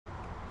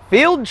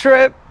Field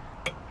trip.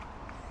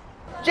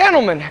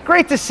 Gentlemen,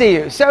 great to see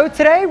you. So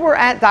today we're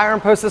at Dyer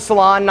and Posta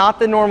Salon, not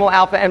the normal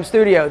AlphaM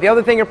studio. The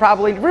other thing you're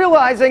probably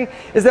realizing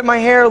is that my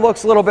hair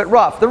looks a little bit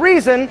rough. The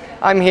reason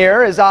I'm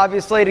here is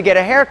obviously to get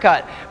a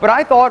haircut, but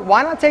I thought,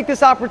 why not take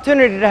this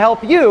opportunity to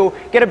help you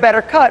get a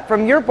better cut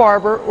from your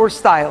barber or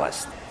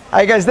stylist? How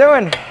you guys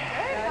doing? Good,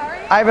 how are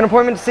you? I have an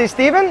appointment to see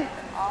Steven.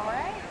 All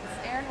right, this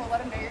is Aaron. We'll let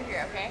him know you're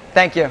here, okay?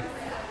 Thank you.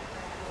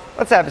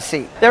 Let's have a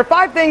seat. There are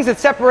 5 things that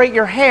separate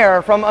your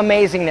hair from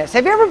Amazingness.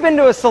 Have you ever been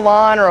to a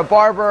salon or a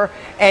barber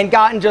and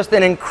gotten just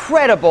an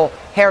incredible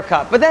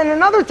haircut? But then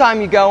another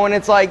time you go and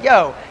it's like,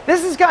 yo,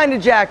 this is kind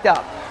of jacked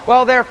up.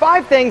 Well, there are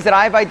 5 things that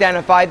I've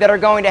identified that are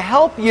going to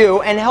help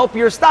you and help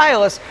your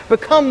stylist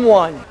become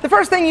one. The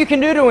first thing you can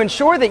do to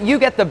ensure that you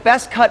get the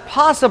best cut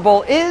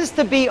possible is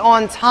to be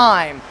on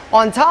time.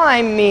 On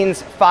time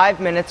means 5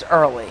 minutes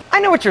early. I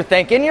know what you're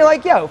thinking. You're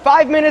like, yo,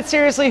 5 minutes,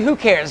 seriously, who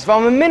cares? If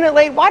I'm a minute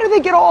late, why do they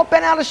get all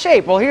bent out of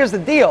shape? Well, here's the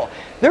deal.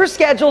 Their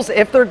schedules,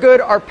 if they're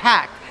good, are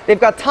packed. They've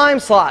got time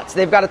slots.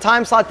 They've got a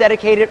time slot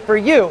dedicated for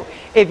you.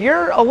 If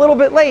you're a little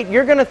bit late,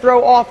 you're going to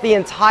throw off the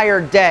entire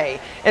day.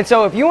 And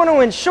so if you want to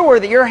ensure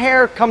that your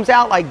hair comes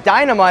out like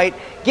dynamite,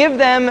 give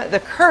them the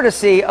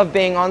courtesy of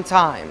being on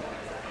time.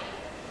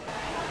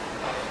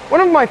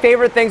 One of my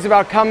favorite things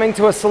about coming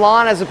to a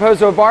salon as opposed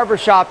to a barber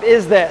shop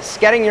is this: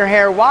 getting your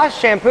hair washed,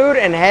 shampooed,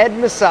 and head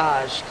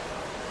massaged.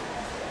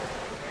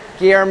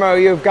 Guillermo,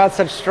 you've got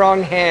such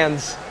strong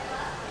hands.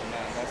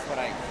 That's what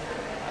I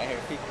hear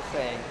people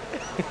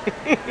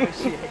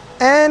saying.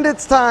 And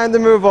it's time to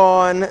move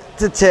on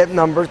to tip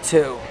number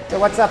 2. So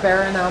what's up,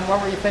 Aaron?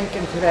 What were you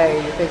thinking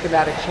today? You thinking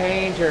about a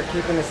change or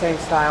keeping the same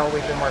style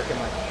we've been working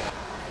with?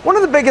 One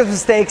of the biggest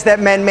mistakes that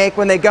men make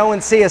when they go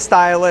and see a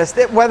stylist,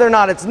 whether or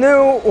not it's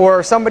new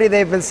or somebody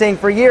they've been seeing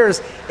for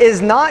years,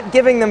 is not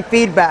giving them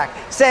feedback.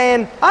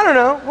 Saying, I don't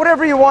know,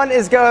 whatever you want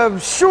is a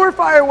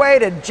surefire way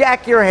to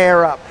jack your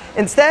hair up.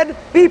 Instead,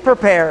 be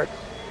prepared.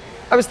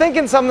 I was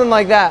thinking something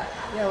like that.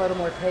 Yeah, a little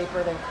more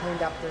taper than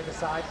cleaned up through the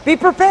side. Be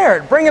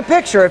prepared. Bring a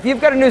picture. If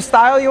you've got a new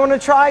style you want to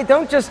try,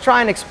 don't just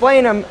try and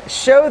explain them.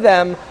 Show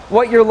them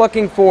what you're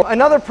looking for.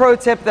 Another pro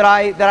tip that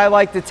I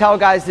like to tell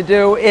guys to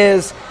do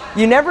is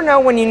you never know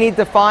when you need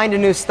to find a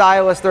new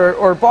stylist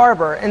or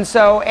barber. And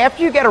so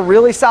after you get a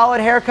really solid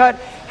haircut,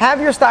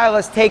 have your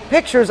stylist take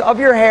pictures of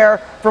your hair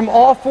from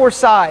all 4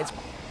 sides.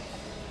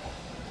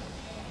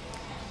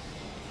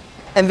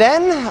 And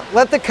then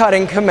let the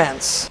cutting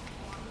commence.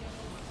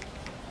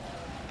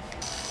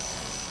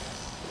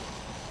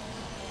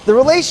 The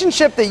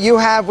relationship that you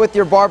have with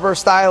your barber or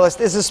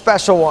stylist is a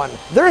special one.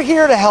 They're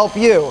here to help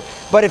you,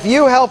 but if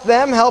you help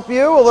them help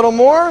you a little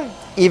more,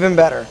 even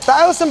better.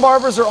 Stylists and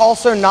barbers are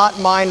also not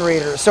mind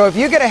readers, so if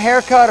you get a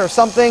haircut or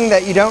something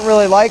that you don't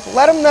really like,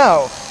 let them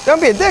know.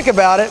 Don't be a dick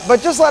about it,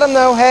 but just let them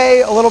know,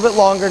 hey, a little bit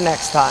longer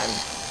next time.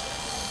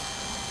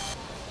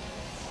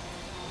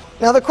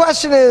 Now the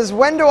question is,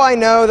 when do I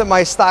know that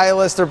my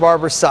stylist or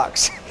barber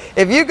sucks?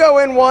 If you go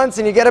in once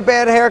and you get a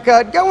bad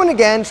haircut, go in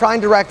again, try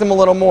and direct them a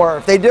little more.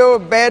 If they do a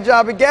bad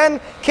job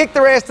again, kick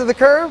their ass to the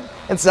curb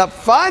and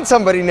find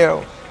somebody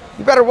new.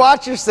 You better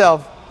watch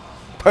yourself,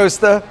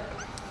 Posta.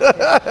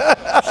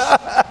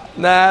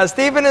 Nah,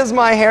 Steven is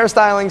my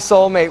hairstyling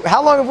soulmate.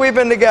 How long have we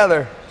been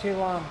together? Too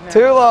long. No.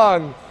 Too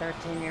long.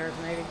 13 years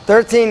maybe.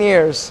 13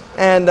 years.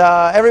 And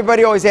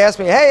everybody always asks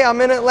me, hey,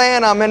 I'm in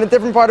Atlanta, I'm in a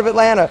different part of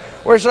Atlanta.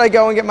 Where should I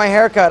go and get my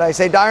haircut? I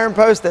say, Dyer and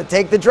Posta.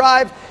 Take the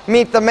drive,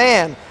 meet the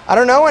man. I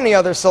don't know any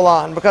other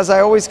salon because I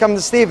always come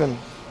to Steven.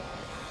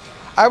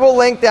 I will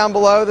link down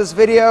below this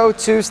video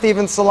to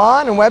Steven's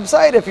salon and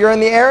website. If you're in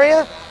the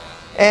area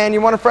and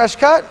you want a fresh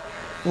cut,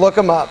 look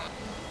him up.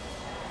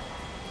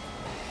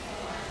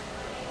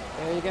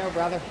 There you go,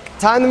 brother.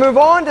 Time to move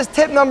on to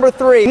tip number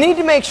 3. You need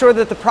to make sure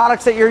that the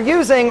products that you're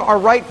using are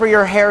right for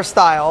your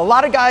hairstyle. A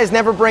lot of guys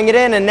never bring it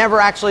in and never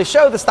actually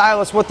show the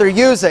stylist what they're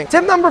using.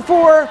 Tip number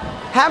 4,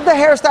 have the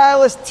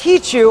hairstylist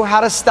teach you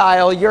how to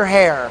style your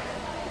hair.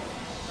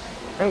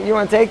 You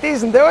want to take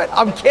these and do it?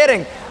 I'm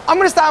kidding. I'm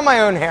going to style my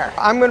own hair.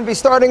 I'm going to be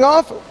starting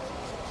off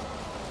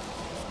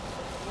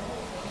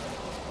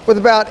with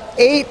about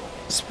 8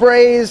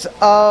 sprays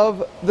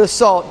of the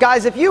salt.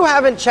 Guys, if you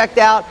haven't checked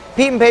out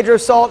Pete and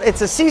Pedro's salt,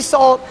 it's a sea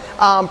salt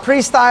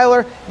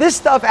pre-styler. This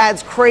stuff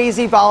adds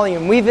crazy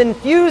volume. We've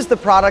infused the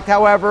product,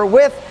 however,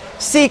 with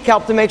sea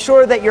kelp to make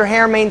sure that your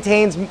hair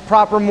maintains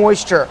proper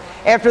moisture.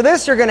 After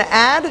this, you're going to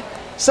add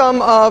some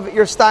of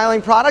your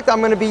styling product. I'm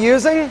going to be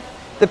using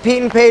the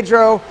Pete and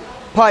Pedro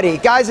putty.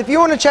 Guys, if you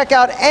want to check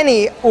out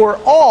any or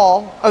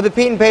all of the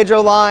Pete and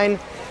Pedro line,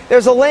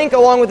 there's a link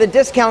along with a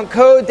discount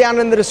code down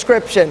in the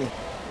description.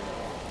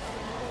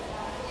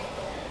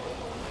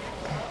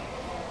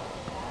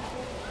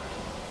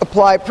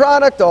 Apply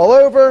product all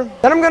over.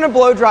 Then I'm going to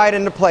blow dry it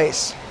into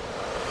place.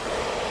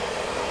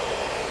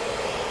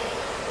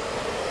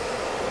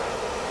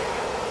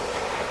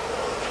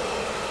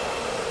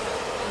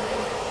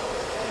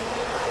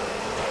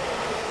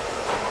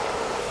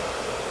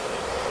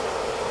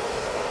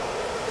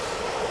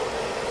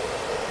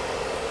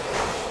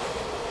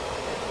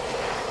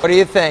 What do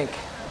you think?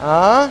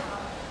 Huh?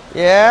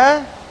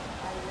 Yeah?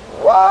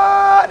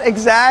 What?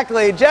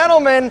 Exactly.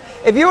 Gentlemen,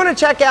 if you want to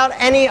check out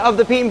any of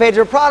the Pete and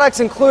Pedro products,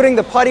 including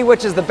the Putty,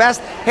 which is the best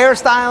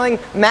hairstyling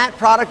matte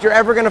product you're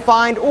ever going to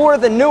find, or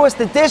the newest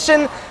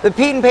addition, the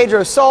Pete and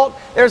Pedro Salt,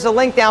 there's a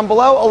link down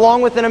below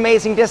along with an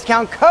amazing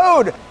discount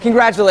code.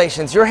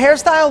 Congratulations. Your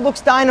hairstyle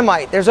looks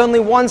dynamite. There's only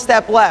one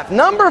step left.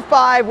 Number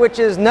 5, which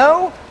is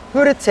know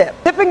who to tip.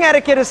 Tipping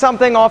etiquette is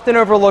something often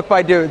overlooked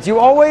by dudes. You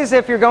always,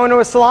 if you're going to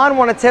a salon,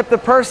 want to tip the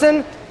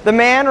person, the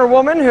man or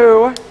woman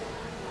who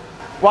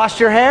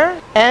washed your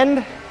hair,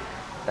 and,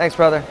 thanks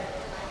brother,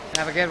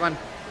 Have a good one.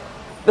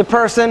 the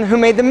person who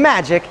made the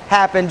magic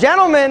happen.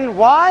 Gentlemen,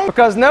 why?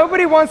 Because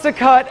nobody wants to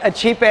cut a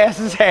cheap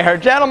ass's hair.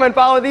 Gentlemen,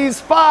 follow these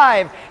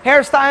 5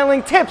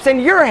 hairstyling tips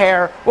and your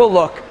hair will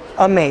look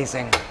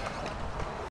amazing.